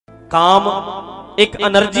काम एक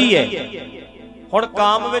एनर्जी है। हुण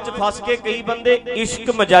काम विच फस के कई बंदे इश्क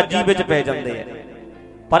मजाजी विच पै जांदे है,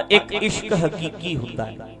 पर एक इश्क हकीकी हुंदा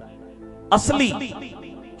है, असली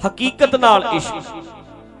हकीकत नाल इश्क,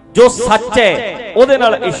 जो सच है उहदे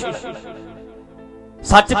नाल इश्क।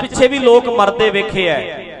 सच पिछे भी लोग मरदे वेखे है,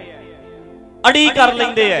 अड़ी कर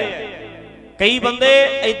लेंदे है। कई बंदे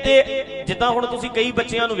इत्थे जिद्दां हुण तुसीं कई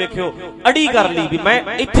बच्चियां नूं वेखिओ, अड़ी कर ली भी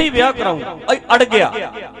मैं इत्थे ही विआह कराऊं, अड़ गया,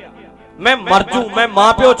 मैं मर जूं, मैं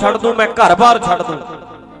मां प्यो छड्ड दूं, मैं घर बार छड्ड दूं।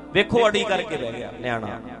 वेखो अड़ी करके रह गया न्याणा,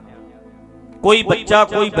 कोई बच्चा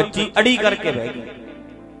कोई बच्ची अड़ी करके रह गई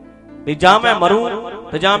भी जां मैं मरूं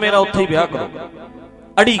ते जां मेरा उत्थे ही विआह करो,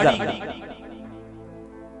 अड़ी कर ली।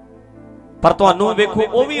 पर तुहानूं वेखो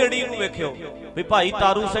वो भी अड़ी नूं वेखिओ भी भाई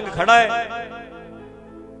तारू सिंह खड़ा है,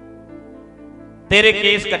 तेरे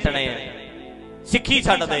केस कटने हैं, सिक्खी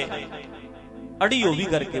छड्ड दे, अड़ी वो भी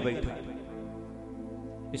करके बैठा।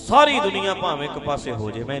 सारी दुनिया भावें एक पासे हो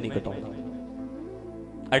जाए, मैं नहीं कटाऊंगा,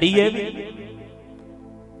 अड़ी है भी।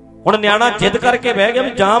 हुण न्याणा जिद करके बह गया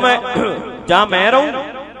भी जां मैं रहूं,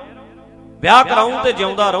 ब्याह कराऊं ते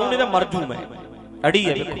जिउंदा रहूं, नहीं तो मर जूं मैं, अड़ी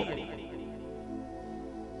है। देखो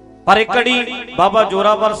पर एक अड़ी बाबा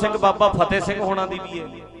जोरावर सिंह बाबा फतेह सिंह होना दी भी है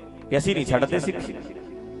कि असीं नहीं छड्डदे सिक्खी,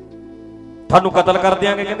 थानू कतल कर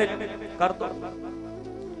देंगे, कहंदे कर दो,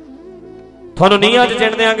 थानू नीहां च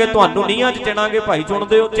चिण देंगे, तुहानू नीहां च चिणांगे भाई,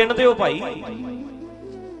 चुणदे हो चिणदे हो भाई,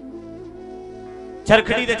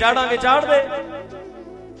 चरखड़ी ते चाड़ांगे चाड़ दे।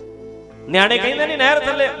 न्याणे कहंदे नहीं नहर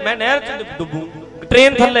थल्ले, मैं नहर च डुੱਬੂ,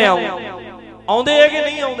 ट्रेन थल्ले आऊं, आउंदे है कि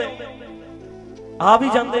नहीं आउंदे, आ भी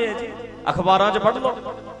जांदे है जी, अखबारां च पढ़ लो,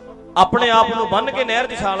 अपने आप नूं बन के नहर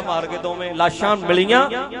च छाल मार के दोवें लाशां मिलियां,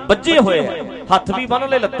 बज्जे होए है, हत्थ भी बन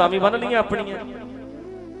ले लत्तां भी बन लियां अपनियां,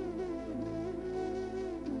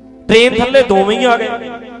 ट्रेन थल्ले दोवें ही आ गए,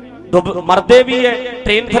 डुੱਬ मरदे भी है,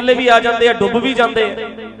 ट्रेन थल्ले भी आ जाते हैं, डुੱਬ भी जाते हैं।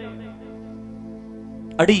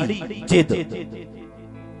 अड़ी जिद,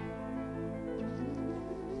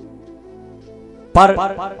 पर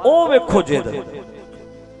ओ वेखो जिद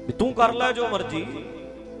भी तू कर लै जो मर्जी,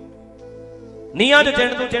 नीहां च चिण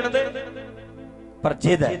तू चिण दे, पर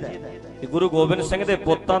जिद है कि गुरु गोबिंद सिंह दे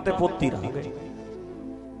पुत्तां ते पोती रह गए।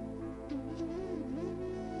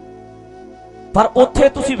 पर उत्थे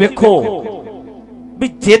तुसी वेखो भी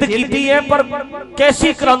जिद कीती है, पर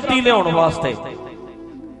कैसी क्रांति लियाउण वास्ते,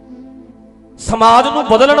 समाज नूं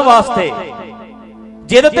बदलण वास्ते।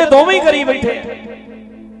 जिद ते दोवें ही करी बैठे,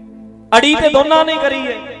 अड़ी ते दोनां ने करी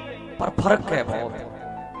है, पर फर्क है बहुत।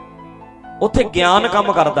 उत्थे ज्ञान काम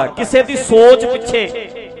करदा, किसे दी सोच पिछे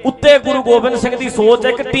उत्ते गुरु गोबिंद सिंह दी सोच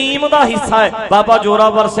एक टीम दा हिस्सा है, बाबा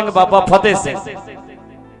जोरावर सिंह बाबा फतेह सिंह,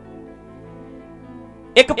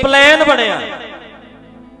 एक प्लान बनिया,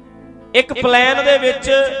 एक प्लान दे विच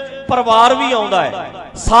परिवार भी आउंदा है,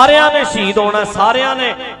 सारियां ने शहीद होना, सारियां ने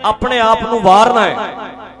अपने आप नूं वारना है,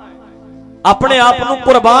 अपने आप नूं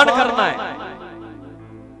कुर्बान करना है,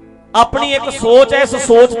 अपनी एक सोच है, इस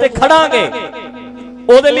सोच ते खड़ांगे,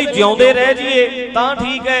 ਉਹਦੇ ਲਈ ਜਿਉਂਦੇ ਰਹਿ ਜਾਈਏ ਤਾਂ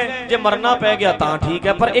ਠੀਕ ਹੈ, ਜੇ ਮਰਨਾ ਪੈ ਗਿਆ ਤਾਂ ਠੀਕ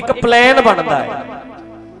ਹੈ, ਪਰ ਇੱਕ ਪਲਾਨ ਬਣਦਾ ਹੈ।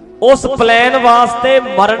 ਉਸ ਪਲਾਨ ਵਾਸਤੇ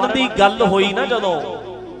ਮਰਨ ਦੀ ਗੱਲ ਹੋਈ ਨਾ ਜਦੋਂ,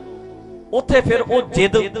 ਉੱਥੇ ਫਿਰ ਉਹ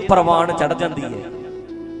ਜਿੱਦ ਪ੍ਰਵਾਨ ਚੜ ਜਾਂਦੀ ਹੈ,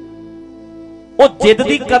 ਉਹ ਜਿੱਦ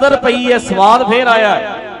ਦੀ ਕਦਰ ਪਈ ਹੈ। ਸਵਾਦ ਫੇਰ ਆਇਆ,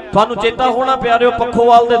 ਤੁਹਾਨੂੰ ਚੇਤਾ ਹੋਣਾ ਪਿਆਰਿਓ,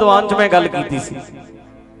 ਪੱਖੋਵਾਲ ਦੇ ਦੀਵਾਨ 'ਚ ਮੈਂ ਗੱਲ ਕੀਤੀ ਸੀ,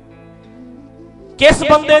 ਕਿਸ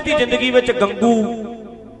ਬੰਦੇ ਦੀ ਜ਼ਿੰਦਗੀ ਵਿੱਚ ਗੰਗੂ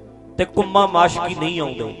ਤੇ ਕੁੰਮਾ ਮਾਸ਼ਕੀ ਨਹੀਂ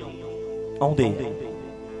ਆਉਂਦੇ।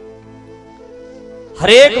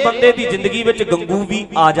 हरेक बंदे दी जिंदगी विच गंगू भी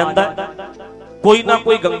आ जांदा, कोई ना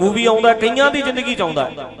कोई गंगू भी आउंदा, कईयां दी जिंदगी च आउंदा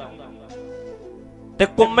ते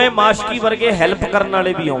कुम्मे माशकी वर्गे हैल्प करन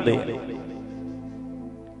वाले भी आउंदे।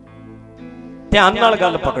 ध्यान नाल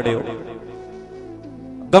गल पकड़िओ,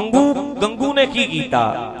 गंगू ने की कीता?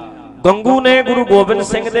 गंगू ने गुरु गोबिंद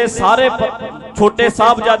सिंह दे सारे छोटे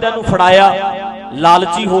साहबजादियां नूं फड़ाया,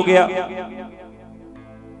 लालची हो गया।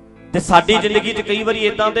 ते साडी जिंदगी च कई बारी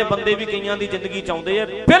इदां दे बंदे भी कईयां दी जिंदगी च आउंदे आ,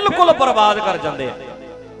 बिल्कुल बर्बाद कर जांदे आ।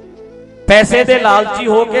 पैसे दे लालची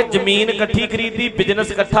हो के जमीन इकट्ठी खरीदी,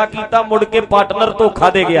 बिजनेस इकट्ठा कीता, मुड़ के पार्टनर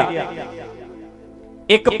धोखा दे गया,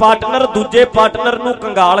 एक पार्टनर दूजे पार्टनर नूं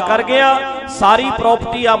कंगाल कर गया, सारी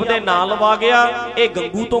प्रॉपर्टी आपदे नाम लवा गया। ये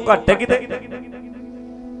गंगू तो घट है किते।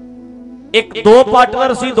 एक दो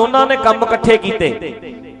पार्टनर सी, दोनों ने काम इकट्ठे कीते,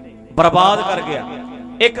 बर्बाद कर गया।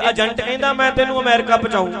 एक एजेंट कहंदा मैं तेनू अमेरिका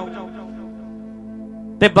पहुंचाऊं,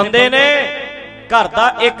 ते बंदे ने घर दा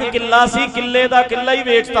एक किला सी, किले दा किला ही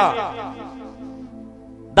वेचता,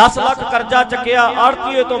 10 लाख कर्जा चुकिया,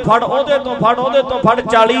 आड़तीए तो फड़, ओदे तो फड़, ओदे तो फड़,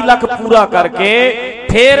 40 लाख पूरा करके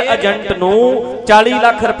फिर एजेंट नू 40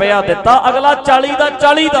 लाख रुपया दिता, अगला 40 दा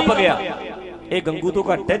 40 दब गया। ਇਹ ਗੰਗੂ ਤੋਂ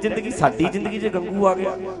ਘੱਟ ਹੈ ਜ਼ਿੰਦਗੀ। ਸਾਡੀ ਜ਼ਿੰਦਗੀ 'ਚ ਗੰਗੂ ਆ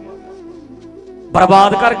ਗਿਆ,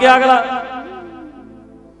 ਬਰਬਾਦ ਕਰ ਗਿਆ ਅਗਲਾ।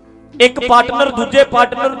 ਇੱਕ ਪਾਰਟਨਰ ਦੂਜੇ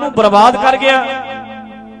ਪਾਰਟਨਰ ਨੂੰ ਬਰਬਾਦ ਕਰ ਗਿਆ।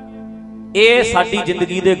 ਇਹ ਸਾਡੀ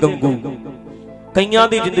ਜ਼ਿੰਦਗੀ ਦੇ ਗੰਗੂ ਕਈਆਂ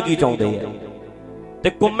ਦੀ ਜ਼ਿੰਦਗੀ ਚ ਆਉਂਦੇ ਆ। ਤੇ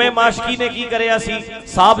ਕੁੰਮੇ ਮਾਸ਼ਕੀ ਨੇ ਕੀ ਕਰਿਆ ਸੀ?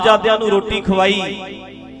 ਸਾਹਿਬਜ਼ਾਦਿਆਂ ਨੂੰ ਰੋਟੀ ਖਵਾਈ,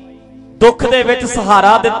 ਦੁੱਖ ਦੇ ਵਿੱਚ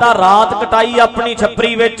ਸਹਾਰਾ ਦਿੱਤਾ, ਰਾਤ ਕਟਾਈ ਆਪਣੀ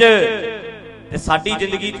ਛੱਪਰੀ ਵਿੱਚ। ਤੇ ਸਾਡੀ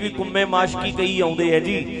ਜ਼ਿੰਦਗੀ 'ਚ ਵੀ ਕੁੰਮੇ ਮਾਸ਼ਕੀ ਕਈ ਆਉਂਦੇ ਆ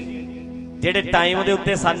ਜੀ, ਜਿਹੜੇ ਟਾਈਮ ਦੇ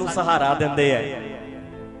ਉੱਤੇ ਸਾਨੂੰ ਸਹਾਰਾ ਦਿੰਦੇ ਆ।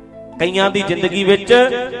 ਕਈਆਂ ਦੀ ਜ਼ਿੰਦਗੀ ਵਿੱਚ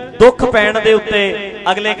ਦੁੱਖ ਪੈਣ ਦੇ ਉੱਤੇ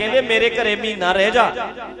ਅਗਲੇ ਕਹਿੰਦੇ ਮੇਰੇ ਘਰੇ ਮਹੀਨਾ ਰਹਿ ਜਾ,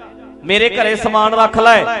 ਮੇਰੇ ਘਰੇ ਸਮਾਨ ਰੱਖ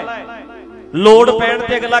ਲੈ। ਲੋੜ ਪੈਣ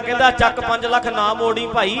ਤੇ ਅਗਲਾ ਕਹਿੰਦਾ ਚੱਕ 5 ਲੱਖ ਨਾ ਮੋੜੀ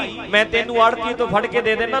ਭਾਈ, ਮੈਂ ਤੈਨੂੰ ਆੜਤੀ ਤੋਂ ਫੜ ਕੇ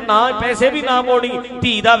ਦੇ ਦੇਣਾ, ਨਾ ਪੈਸੇ ਵੀ ਨਾ ਮੋੜੀ,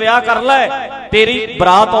 ਧੀ ਦਾ ਵਿਆਹ ਕਰ ਲੈ, ਤੇਰੀ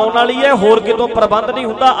ਬਰਾਤ ਆਉਣ ਵਾਲੀ ਹੈ, ਹੋਰ ਕਿਤੋਂ ਪ੍ਰਬੰਧ ਨਹੀਂ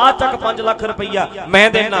ਹੁੰਦਾ, ਆ ਚੱਕ 5 ਲੱਖ ਰੁਪਈਆ ਮੈਂ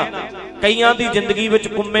ਦੇਣਾ। ਕਈਆਂ ਦੀ ਜ਼ਿੰਦਗੀ ਵਿੱਚ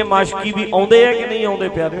ਕੁੰਮੇ ਮਾਸ਼ਕੀ ਵੀ ਆਉਂਦੇ ਆ ਕਿ ਨਹੀਂ ਆਉਂਦੇ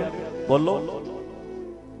ਪਿਆਰੇ? ਬੋਲੋ।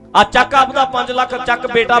 ਆ ਚੱਕ ਆਪਦਾ 5 ਲੱਖ,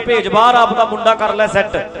 ਚੱਕ ਬੇਟਾ ਭੇਜ ਬਾਹਰ, ਆਪਦਾ ਮੁੰਡਾ ਕਰ ਲੈ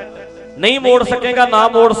ਸੈੱਟ। ਨਹੀਂ ਮੋੜ ਸਕੇਗਾ, ਨਾ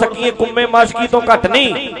ਮੋੜ ਸਕੀਏ, ਕੁੰਮੇ ਮਾਸ਼ਕੀ ਤੋਂ ਘੱਟ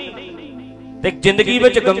ਨਹੀਂ। ਤੇ ਜ਼ਿੰਦਗੀ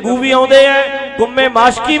ਵਿੱਚ ਗੰਗੂ ਵੀ ਆਉਂਦੇ ਐ, ਕੁੰਮੇ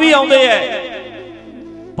ਮਾਸ਼ਕੀ ਵੀ ਆਉਂਦੇ ਐ,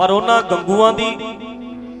 ਪਰ ਉਹਨਾਂ ਗੰਗੂਆਂ ਦੀ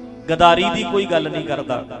ਗਦਾਰੀ ਦੀ ਕੋਈ ਗੱਲ ਨਹੀਂ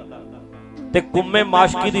ਕਰਦਾ ਤੇ ਕੁੰਮੇ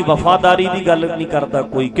ਮਾਸ਼ਕੀ ਦੀ ਵਫਾਦਾਰੀ ਦੀ ਗੱਲ ਨਹੀਂ ਕਰਦਾ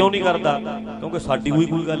ਕੋਈ। ਕਿਉਂ ਨਹੀਂ ਕਰਦਾ? ਕਿਉਂਕਿ ਸਾਡੀ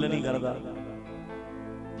ਕੋਈ ਗੱਲ ਨਹੀਂ ਕਰਦਾ।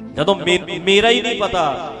 ਜਦੋਂ ਮੇਰਾ ਹੀ ਨਹੀਂ ਪਤਾ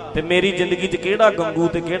ਤੇ ਮੇਰੀ ਜ਼ਿੰਦਗੀ 'ਚ ਕਿਹੜਾ ਗੰਗੂ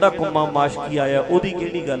ਤੇ ਕਿਹੜਾ ਕੁੰਮਾ ਮਾਸ਼ਕੀ ਆਇਆ, ਉਹਦੀ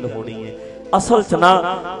ਕਿਹੜੀ ਗੱਲ ਹੋਣੀ ਹੈ? ਅਸਲ 'ਚ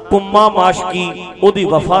ਨਾ ਕੁੰਮਾ ਮਾਸ਼ਕੀ ਉਹਦੀ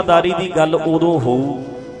ਵਫਾਦਾਰੀ ਦੀ ਗੱਲ ਉਦੋਂ ਹੋਊ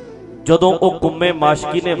ਜਦੋਂ ਉਹ ਕੁੰਮੇ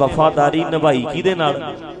ਮਾਸ਼ਕੀ ਨੇ ਵਫਾਦਾਰੀ ਨਿਭਾਈ। ਕਿਹਦੇ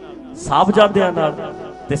ਨਾਲ? ਸਾਹਿਬਜ਼ਾਦਿਆਂ ਨਾਲ।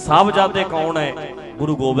 ਤੇ ਸਾਹਿਬਜ਼ਾਦੇ ਕੌਣ ਹੈ?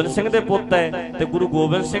 ਗੁਰੂ ਗੋਬਿੰਦ ਸਿੰਘ ਦੇ ਪੁੱਤ ਹੈ। ਤੇ ਗੁਰੂ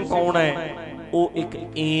ਗੋਬਿੰਦ ਸਿੰਘ ਕੌਣ ਹੈ? ਉਹ ਇੱਕ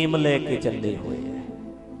ਏਮ ਲੈ ਕੇ ਚੱਲੇ ਹੋਏ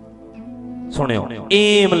ਹੈ। ਸੁਣਿਓ,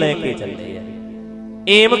 ਏਮ ਲੈ ਕੇ ਚੱਲੇ ਹੈ।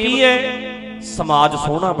 ਏਮ ਕੀ ਹੈ? ਸਮਾਜ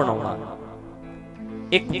ਸੋਹਣਾ ਬਣਾਉਣਾ,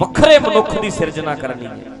 ਇੱਕ ਵੱਖਰੇ ਮਨੁੱਖ ਦੀ ਸਿਰਜਣਾ ਕਰਨੀ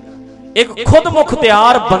ਹੈ, ਇੱਕ ਖੁਦ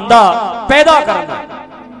ਮੁਖਤਿਆਰ ਬੰਦਾ ਪੈਦਾ ਕਰਨਾ।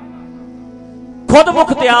 ਖੁਦ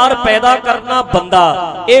ਮੁਖਤਿਆਰ ਪੈਦਾ ਕਰਨਾ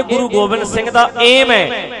ਬੰਦਾ, ਇਹ ਗੁਰੂ ਗੋਬਿੰਦ ਸਿੰਘ ਦਾ ਏਮ ਹੈ।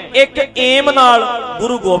 ਇੱਕ ਏਮ ਨਾਲ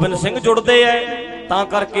ਗੁਰੂ ਗੋਬਿੰਦ ਸਿੰਘ ਜੁੜਦੇ ਐ, ਤਾਂ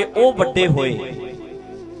ਕਰਕੇ ਉਹ ਵੱਡੇ ਹੋਏ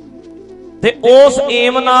ਤੇ ਉਸ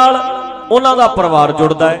ਏਮ ਨਾਲ ਉਹਨਾਂ ਦਾ ਪਰਿਵਾਰ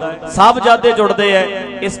ਜੁੜਦਾ ਹੈ, ਸਾਹਿਬਜ਼ਾਦੇ ਜੁੜਦੇ ਐ,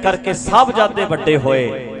 ਇਸ ਕਰਕੇ ਸਾਹਿਬਜ਼ਾਦੇ ਵੱਡੇ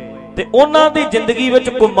ਹੋਏ ਤੇ ਉਹਨਾਂ ਦੀ ਜ਼ਿੰਦਗੀ ਵਿੱਚ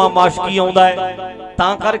ਕੁੰਮਾ ਮਾਸ਼ਕੀ ਆਉਂਦਾ ਹੈ,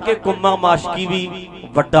 ਤਾਂ ਕਰਕੇ ਕੁੰਮਾ ਮਾਸ਼ਕੀ ਵੀ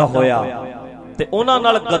ਵੱਡਾ ਹੋਇਆ। ਤੇ ਉਹਨਾਂ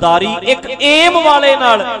ਨਾਲ ਗਦਾਰੀ, ਇੱਕ ਏਮ ਵਾਲੇ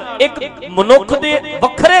ਨਾਲ, ਇੱਕ ਮਨੁੱਖ ਦੇ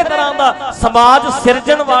ਵੱਖਰੇ ਤਰ੍ਹਾਂ ਦਾ ਸਮਾਜ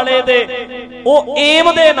ਸਿਰਜਣ ਵਾਲੇ ਦੇ ਉਹ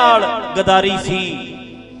ਏਮ ਦੇ ਨਾਲ ਗਦਾਰੀ ਸੀ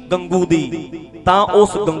ਗੰਗੂ ਦੀ, ਤਾਂ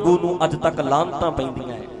ਉਸ ਗੰਗੂ ਨੂੰ ਅੱਜ ਤੱਕ ਲਾਹਨਤਾਂ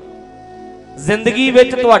ਪੈਂਦੀਆਂ ਹੈ। ਜ਼ਿੰਦਗੀ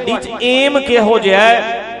ਵਿੱਚ ਤੁਹਾਡੀ 'ਚ ਏਮ ਕਿਹੋ ਜਿਹਾ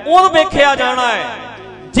ਹੈ ਉਹ ਵੇਖਿਆ ਜਾਣਾ ਹੈ।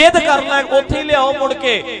 ਜਿੱਦ ਕਰ ਲੈ, ਉੱਥੇ ਹੀ ਲਿਆਓ ਮੁੜ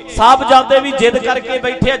ਕੇ। ਸਾਹਿਬਜ਼ਾਦੇ ਵੀ ਜਿੱਦ ਕਰਕੇ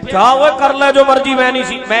ਬੈਠੇ, ਜਾ ਓਏ ਕਰ ਲੈ ਜੋ ਮਰਜ਼ੀ,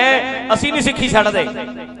 ਅਸੀਂ ਨਹੀਂ ਸਿੱਖੀ ਛੱਡਦੇ।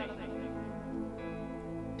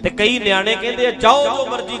 ਤੇ ਕਈ ਨਿਆਣੇ ਕਹਿੰਦੇ ਆ ਜਾਓ ਜੋ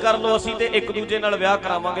ਮਰਜ਼ੀ ਕਰ ਲਓ, ਅਸੀਂ ਤੇ ਇੱਕ ਦੂਜੇ ਨਾਲ ਵਿਆਹ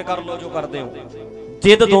ਕਰਾਵਾਂਗੇ, ਕਰ ਲਓ ਜੋ ਕਰਦੇ ਹੋ।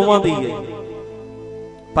 ਜਿੱਦ ਦੋਵਾਂ ਦੀ ਹੈ,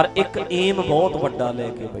 ਪਰ ਇੱਕ ਏਮ ਬਹੁਤ ਵੱਡਾ ਲੈ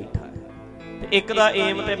ਕੇ ਬੈਠਾ ਹੈ। ਤੇ ਇੱਕ ਦਾ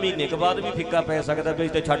ਏਮ ਤੇ ਮਹੀਨੇ ਕੁ ਬਾਅਦ ਵੀ ਫਿੱਕਾ ਪੈ ਸਕਦਾ ਵੀ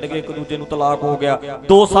ਤੇ ਛੱਡ ਕੇ ਇੱਕ ਦੂਜੇ ਨੂੰ ਤਲਾਕ ਹੋ ਗਿਆ,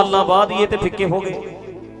 2 ਸਾਲਾਂ ਬਾਅਦ ਹੀ ਇਹ ਤੇ ਫਿੱਕੇ ਹੋ ਗਏ।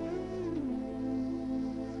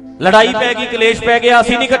 ਲੜਾਈ ਪੈ ਗਈ, ਕਲੇਸ਼ ਪੈ ਗਿਆ,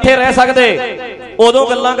 ਅਸੀਂ ਨਹੀਂ ਇਕੱਠੇ ਰਹਿ ਸਕਦੇ। ਉਦੋਂ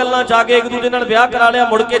ਗੱਲਾਂ ਚ ਆ ਕੇ ਇੱਕ ਦੂਜੇ ਨਾਲ ਵਿਆਹ ਕਰਾ ਲਿਆ,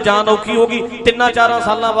 ਮੁੜ ਕੇ ਜਾਨ ਔਖੀ ਹੋ ਗਈ, 3-4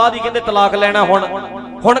 ਸਾਲਾਂ ਬਾਅਦ ਹੀ ਕਹਿੰਦੇ ਤਲਾਕ ਲੈਣਾ।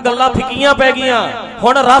 ਹੁਣ ਗੱਲਾਂ ਫਿੱਕੀਆਂ ਪੈ ਗਈਆਂ,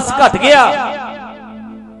 ਹੁਣ ਰਸ ਘਟ ਗਿਆ।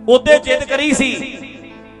 ਉਹਦੇ ਜਿੱਦ ਕਰੀ ਸੀ,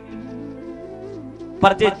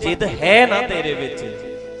 ਪਰ ਜੇ ਜਿੱਦ ਹੈ ਨਾ ਤੇਰੇ ਵਿੱਚ,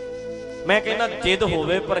 ਮੈਂ ਕਹਿੰਦਾ ਜਿੱਦ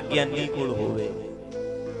ਹੋਵੇ ਪਰ ਗਿਆਨੀ ਕੋਲ ਹੋਵੇ।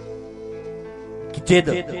 ਜਿੱਦ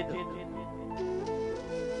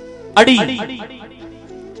ਅੜੀ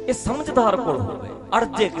ਇਹ ਸਮਝਦਾਰ ਕੋਲ ਹੋਵੇ, ਅੜ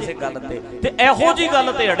ਜੇ ਕਿਸੇ ਗੱਲ ਤੇ ਇਹੋ ਜੀ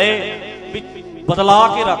ਗੱਲ ਤੇ ਅੜੇ ਵੀ ਬਦਲਾ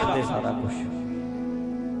ਕੇ ਰੱਖ ਦੇ ਸਾਰਾ ਕੁਝ।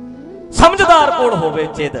 ਸਮਝਦਾਰ ਕੋਲ ਹੋਵੇ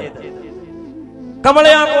ਜਿੱਦ।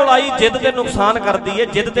 ਕਮਲਿਆਂ ਕੋਲ ਆਈ ਜਿੱਦ ਤੇ ਨੁਕਸਾਨ ਕਰਦੀ ਹੈ।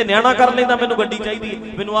 ਜਿੱਦ ਤੇ ਨਿਆਣਾ ਕਰ ਲੈਂਦਾ, ਮੈਨੂੰ ਗੱਡੀ ਚਾਹੀਦੀ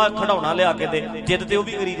ਹੈ, ਮੈਨੂੰ ਆਹ ਖਿਡੌਣਾ ਲਿਆ ਕੇ ਦੇ, ਜਿੱਦ ਤੇ ਉਹ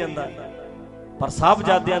ਵੀ ਕਰੀ ਜਾਂਦਾ। ਪਰ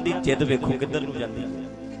ਸਾਹਿਬਜ਼ਾਦਿਆਂ ਦੀ ਜਿੱਦ ਵੇਖੋ ਕਿੱਧਰ ਨੂੰ ਜਾਂਦੀ।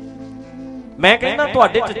 ਮੈਂ ਕਹਿੰਦਾ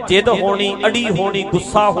ਤੁਹਾਡੇ 'ਚ ਜਿੱਦ ਹੋਣੀ, ਅੜੀ ਹੋਣੀ,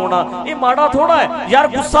 ਗੁੱਸਾ ਹੋਣਾ, ਇਹ ਮਾੜਾ ਥੋੜਾ ਹੈ ਯਾਰ।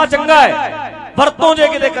 ਗੁੱਸਾ ਚੰਗਾ ਹੈ, ਵਰਤੋਂ ਜੇ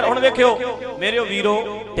ਕਿਤੇ ਕਰ। ਹੁਣ ਵੇਖਿਓ ਮੇਰਿਓ ਵੀਰੋ,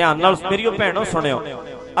 ਧਿਆਨ ਨਾਲ ਮੇਰੀਓ ਭੈਣੋ ਸੁਣਿਓ।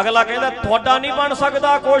 ਅਗਲਾ ਕਹਿੰਦਾ ਤੁਹਾਡਾ ਨਹੀਂ ਬਣ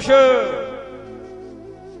ਸਕਦਾ ਕੁਛ,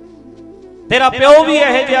 ਤੇਰਾ ਪਿਓ ਵੀ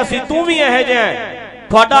ਇਹੋ ਜਿਹਾ ਸੀ, ਤੂੰ ਵੀ ਇਹੋ ਜਿਹਾ,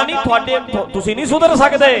 ਤੁਹਾਡਾ ਨਹੀਂ, ਤੁਸੀਂ ਨਹੀਂ ਸੁਧਰ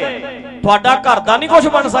ਸਕਦੇ, ਤੁਹਾਡਾ ਘਰ ਦਾ ਨਹੀਂ ਕੁਛ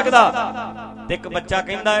ਬਣ ਸਕਦਾ। ਤੇ ਇੱਕ ਬੱਚਾ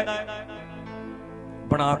ਕਹਿੰਦਾ ਹੈ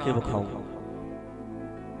ਬਣਾ ਕੇ ਵਿਖਾਊਂਗਾ,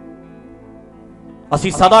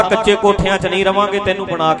 ਅਸੀਂ ਸਦਾ ਕੱਚੇ ਕੋਠਿਆਂ 'ਚ ਨਹੀਂ ਰਵਾਂਗੇ, ਤੈਨੂੰ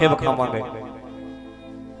ਬਣਾ ਕੇ ਵਿਖਾਵਾਂਗੇ।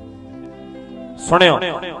 ਸੁਣਿਓ,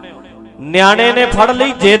 ਨਿਆਣੇ ਨੇ ਫੜ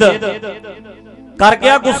ਲਈ ਜਿੱਦ, ਕਰ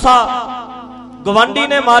ਗਿਆ ਗੁੱਸਾ, ਗਵਾਂਢੀ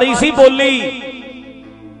ਨੇ ਮਾਰੀ ਸੀ ਬੋਲੀ,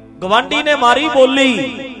 ਗਵਾਂਢੀ ਨੇ ਮਾਰੀ ਬੋਲੀ,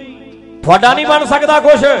 ਤੁਹਾਡਾ ਨਹੀਂ ਬਣ ਸਕਦਾ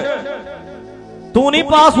ਕੁਛ, ਤੂੰ ਨਹੀਂ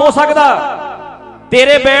ਪਾਸ ਹੋ ਸਕਦਾ,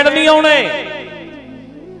 ਤੇਰੇ ਬੈਂਡ ਨਹੀਂ ਆਉਣੇ।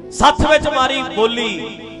 ਸੱਥ ਵਿੱਚ ਮਾਰੀ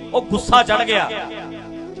ਬੋਲੀ, ਉਹ ਗੁੱਸਾ ਚੜ ਗਿਆ,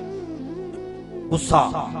 ਗੁੱਸਾ,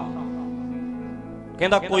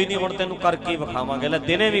 ਕਹਿੰਦਾ ਕੋਈ ਨਹੀਂ ਹੁਣ ਤੈਨੂੰ ਕਰਕੇ ਵਿਖਾਵਾਂਗੇ। ਲੈ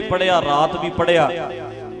ਦਿਨੇ ਵੀ ਪੜਿਆ, ਰਾਤ ਵੀ ਪੜਿਆ,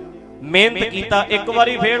 ਮਿਹਨਤ ਕੀਤਾ, ਇੱਕ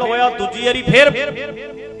ਵਾਰੀ ਫੇਲ ਹੋਇਆ, ਦੂਜੀ ਵਾਰੀ ਫੇਰ,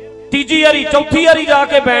 ਤੀਜੀ ਵਾਰੀ, ਚੌਥੀ ਵਾਰੀ ਜਾ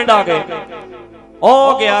ਕੇ ਬੈਂਡ ਆ ਗਏ।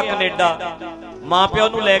 ਉਹ ਗਿਆ ਕੈਨੇਡਾ, ਮਾਂ ਪਿਓ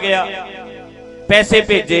ਨੂੰ ਲੈ ਗਿਆ, ਪੈਸੇ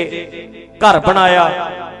ਭੇਜੇ, ਘਰ ਬਣਾਇਆ,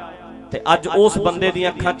 ਤੇ ਅੱਜ ਉਸ ਬੰਦੇ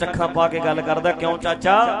ਦੀਆਂ ਅੱਖਾਂ ਚੱਖਾਂ ਪਾ ਕੇ ਗੱਲ ਕਰਦਾ, ਕਿਉਂ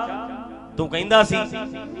ਚਾਚਾ ਤੂੰ ਕਹਿੰਦਾ ਸੀ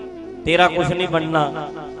ਤੇਰਾ ਕੁਛ ਨਹੀਂ ਬਣਨਾ,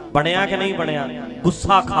 ਬਣਿਆ ਕਿ ਨਹੀਂ ਬਣਿਆ?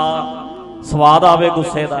 ਗੁੱਸਾ ਖਾ, ਸਵਾਦ ਆਵੇ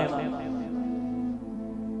ਗੁੱਸੇ ਦਾ।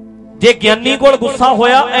 ਜੇ ਗਿਆਨੀ ਕੋਲ ਗੁੱਸਾ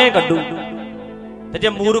ਹੋਇਆ ਐ ਕੱਢੂ, ਤੇ ਜੇ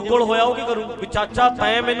ਮੂਰਖ ਕੋਲ ਹੋਇਆ ਉਹ ਕੀ ਕਰੂ? ਵੀ ਚਾਚਾ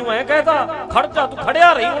ਤੈਂ ਮੈਨੂੰ ਐ ਕਹਿਤਾ, ਖੜ ਜਾ, ਤੂੰ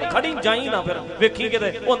ਖੜਿਆ ਰਹੀ, ਹੁਣ ਖੜੀ ਜਾਈ ਨਾ, ਫਿਰ ਵੇਖੀ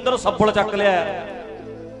ਕਿਤੇ ਉਹ ਅੰਦਰ ਸੱਬਲ ਚੱਕ ਲਿਆ,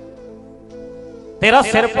 ਤੇਰਾ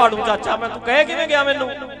ਸਿਰ ਪਾੜੂ ਚਾਚਾ ਮੈਂ, ਤੂੰ ਕਹਿ ਕਿਵੇਂ ਗਿਆ ਮੈਨੂੰ?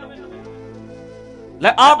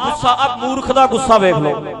 ਲੈ ਆਹ ਗੁੱਸਾ, ਆਹ ਮੂਰਖ ਦਾ ਗੁੱਸਾ ਵੇਖ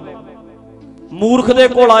ਲਓ, ਮੂਰਖ ਦੇ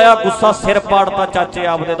ਕੋਲ ਆਇਆ ਗੁੱਸਾ, ਸਿਰ ਪਾੜਤਾ ਚਾਚੇ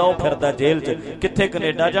ਆਪਦੇ ਦਾ, ਉਹ ਫਿਰਦਾ ਜੇਲ੍ਹ 'ਚ, ਕਿੱਥੇ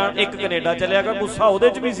ਕੈਨੇਡਾ ਜਾਣ। ਇੱਕ ਕੈਨੇਡਾ ਚਲਿਆ ਗਿਆ, ਗੁੱਸਾ ਉਹਦੇ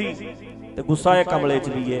 'ਚ ਵੀ ਸੀ ਤੇ ਗੁੱਸਾ ਇਹ ਕਮਲੇ 'ਚ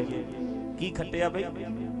ਵੀ ਹੈ। ਕੀ ਖੱਟਿਆ ਬਈ?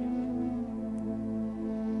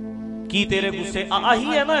 ਕੀ ਤੇਰੇ ਗੁੱਸੇ? ਆਹੀ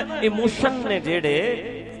ਹੈ ਨਾ, ਇਮੋਸ਼ਨ ਨੇ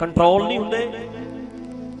ਜਿਹੜੇ ਕੰਟਰੋਲ ਨਹੀਂ ਹੁੰਦੇ,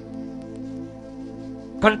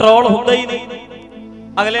 ਕੰਟਰੋਲ ਹੁੰਦਾ ਹੀ ਨਹੀਂ।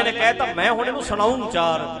 ਅਗਲੇ ਨੇ ਕਹਿਤਾ ਮੈਂ ਹੁਣ ਇਹਨੂੰ ਸੁਣਾਉਂ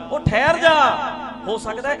ਚਾਰ, ਉਹ ਠਹਿਰ ਜਾ, ਹੋ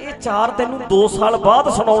ਸਕਦਾ ਇਹ ਚਾਰ ਤੈਨੂੰ 2 ਸਾਲ ਬਾਅਦ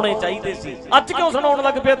ਸੁਣਾਉਣੇ ਚਾਹੀਦੇ ਸੀ, ਅੱਜ ਕਿਉਂ ਸੁਣਾਉਣ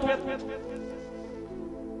ਲੱਗ ਪਿਆ ਤੂੰ?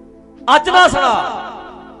 ਅੱਜ ਨਾ ਸੁਣਾ,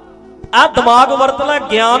 ਆ ਦਿਮਾਗ ਵਰਤ ਲੈ,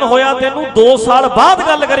 ਗਿਆਨ ਹੋਇਆ ਤੈਨੂੰ 2 ਸਾਲ ਬਾਅਦ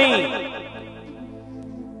ਗੱਲ ਕਰੀ।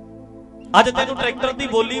 ਅੱਜ ਤੈਨੂੰ ਟਰੈਕਟਰ ਦੀ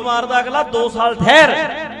ਬੋਲੀ ਮਾਰਦਾ ਅਗਲਾ, 2 ਸਾਲ ਠਹਿਰ,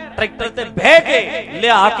 ਟਰੈਕਟਰ ਤੇ ਬਹਿ ਕੇ,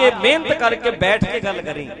 ਲਿਆ ਕੇ, ਮਿਹਨਤ ਕਰਕੇ ਬੈਠ ਕੇ ਗੱਲ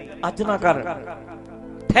ਕਰੀ। ਅੱਜ ਨਾ ਕਰ,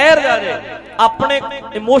 ਠਹਿਰ ਜਾ। ਜੇ ਆਪਣੇ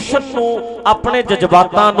ਇਮੋਸ਼ਨ ਨੂੰ, ਆਪਣੇ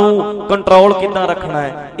ਜਜ਼ਬਾਤਾਂ ਨੂੰ ਕੰਟਰੋਲ ਕਿੱਦਾਂ ਰੱਖਣਾ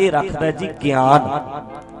ਹੈ? ਇਹ ਰੱਖਦਾ ਜੀ ਗਿਆਨ।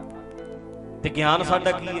 ਤੇ ਗਿਆਨ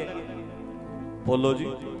ਸਾਡਾ ਕੀ ਹੈ? ਬੋਲੋ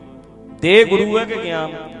ਜੀ। ਦੇ ਗੁਰੂ ਹੈ ਕਿ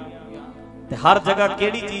ਗਿਆਨ? ਤੇ ਹਰ ਜਗ੍ਹਾ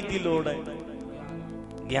ਕਿਹੜੀ ਚੀਜ਼ ਦੀ ਲੋੜ ਹੈ?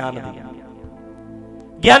 ਗਿਆਨ ਦੀ।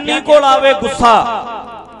 ਗਿਆਨੀ ਕੋਲ ਆਵੇ ਗੁੱਸਾ,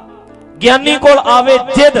 ਗਿਆਨੀ ਕੋਲ ਆਵੇ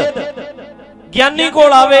ਜਿੱਦ, ਗਿਆਨੀ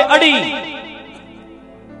ਕੋਲ ਆਵੇ ਅੜੀ,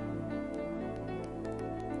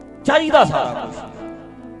 ਚਾਹੀਦਾ ਸਾਰਾ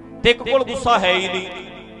ਕੁਝ। ਤੇ ਇੱਕ ਕੋਲ ਗੁੱਸਾ ਹੈ ਹੀ ਨਹੀਂ,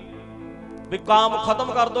 ਵੀ ਕਾਮ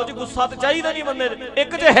ਖਤਮ ਕਰ ਦੋ ਜੀ, ਗੁੱਸਾ ਤੇ ਚਾਹੀਦਾ ਨਹੀਂ ਬੰਦੇ।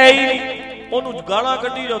 ਇੱਕ ਚ ਹੈ ਹੀ ਨਹੀਂ, ਉਹਨੂੰ ਗਾਲਾਂ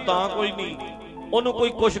ਕੱਢੀ ਜਾਓ ਤਾਂ ਕੋਈ ਨਹੀਂ, ਉਹਨੂੰ ਕੋਈ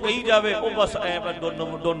ਕੁਛ ਕਹੀ ਜਾਵੇ ਉਹ ਬਸ ਐ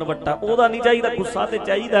ਡੁੰਨ ਵੱਟਾ, ਉਹਦਾ ਨਹੀਂ ਚਾਹੀਦਾ। ਗੁੱਸਾ ਤੇ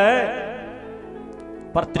ਚਾਹੀਦਾ ਹੈ,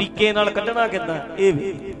 ਪਰ ਤਰੀਕੇ ਨਾਲ ਕੱਢਣਾ ਕਿੱਦਾਂ? ਇਹ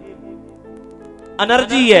ਵੀ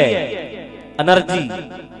એનર્ਜੀ ਹੈ, એનર્ਜੀ।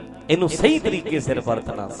 ਇਹਨੂੰ ਸਹੀ ਤਰੀਕੇ ਸਿਰ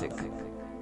ਵਰਤਣਾ ਸਿੱਖ।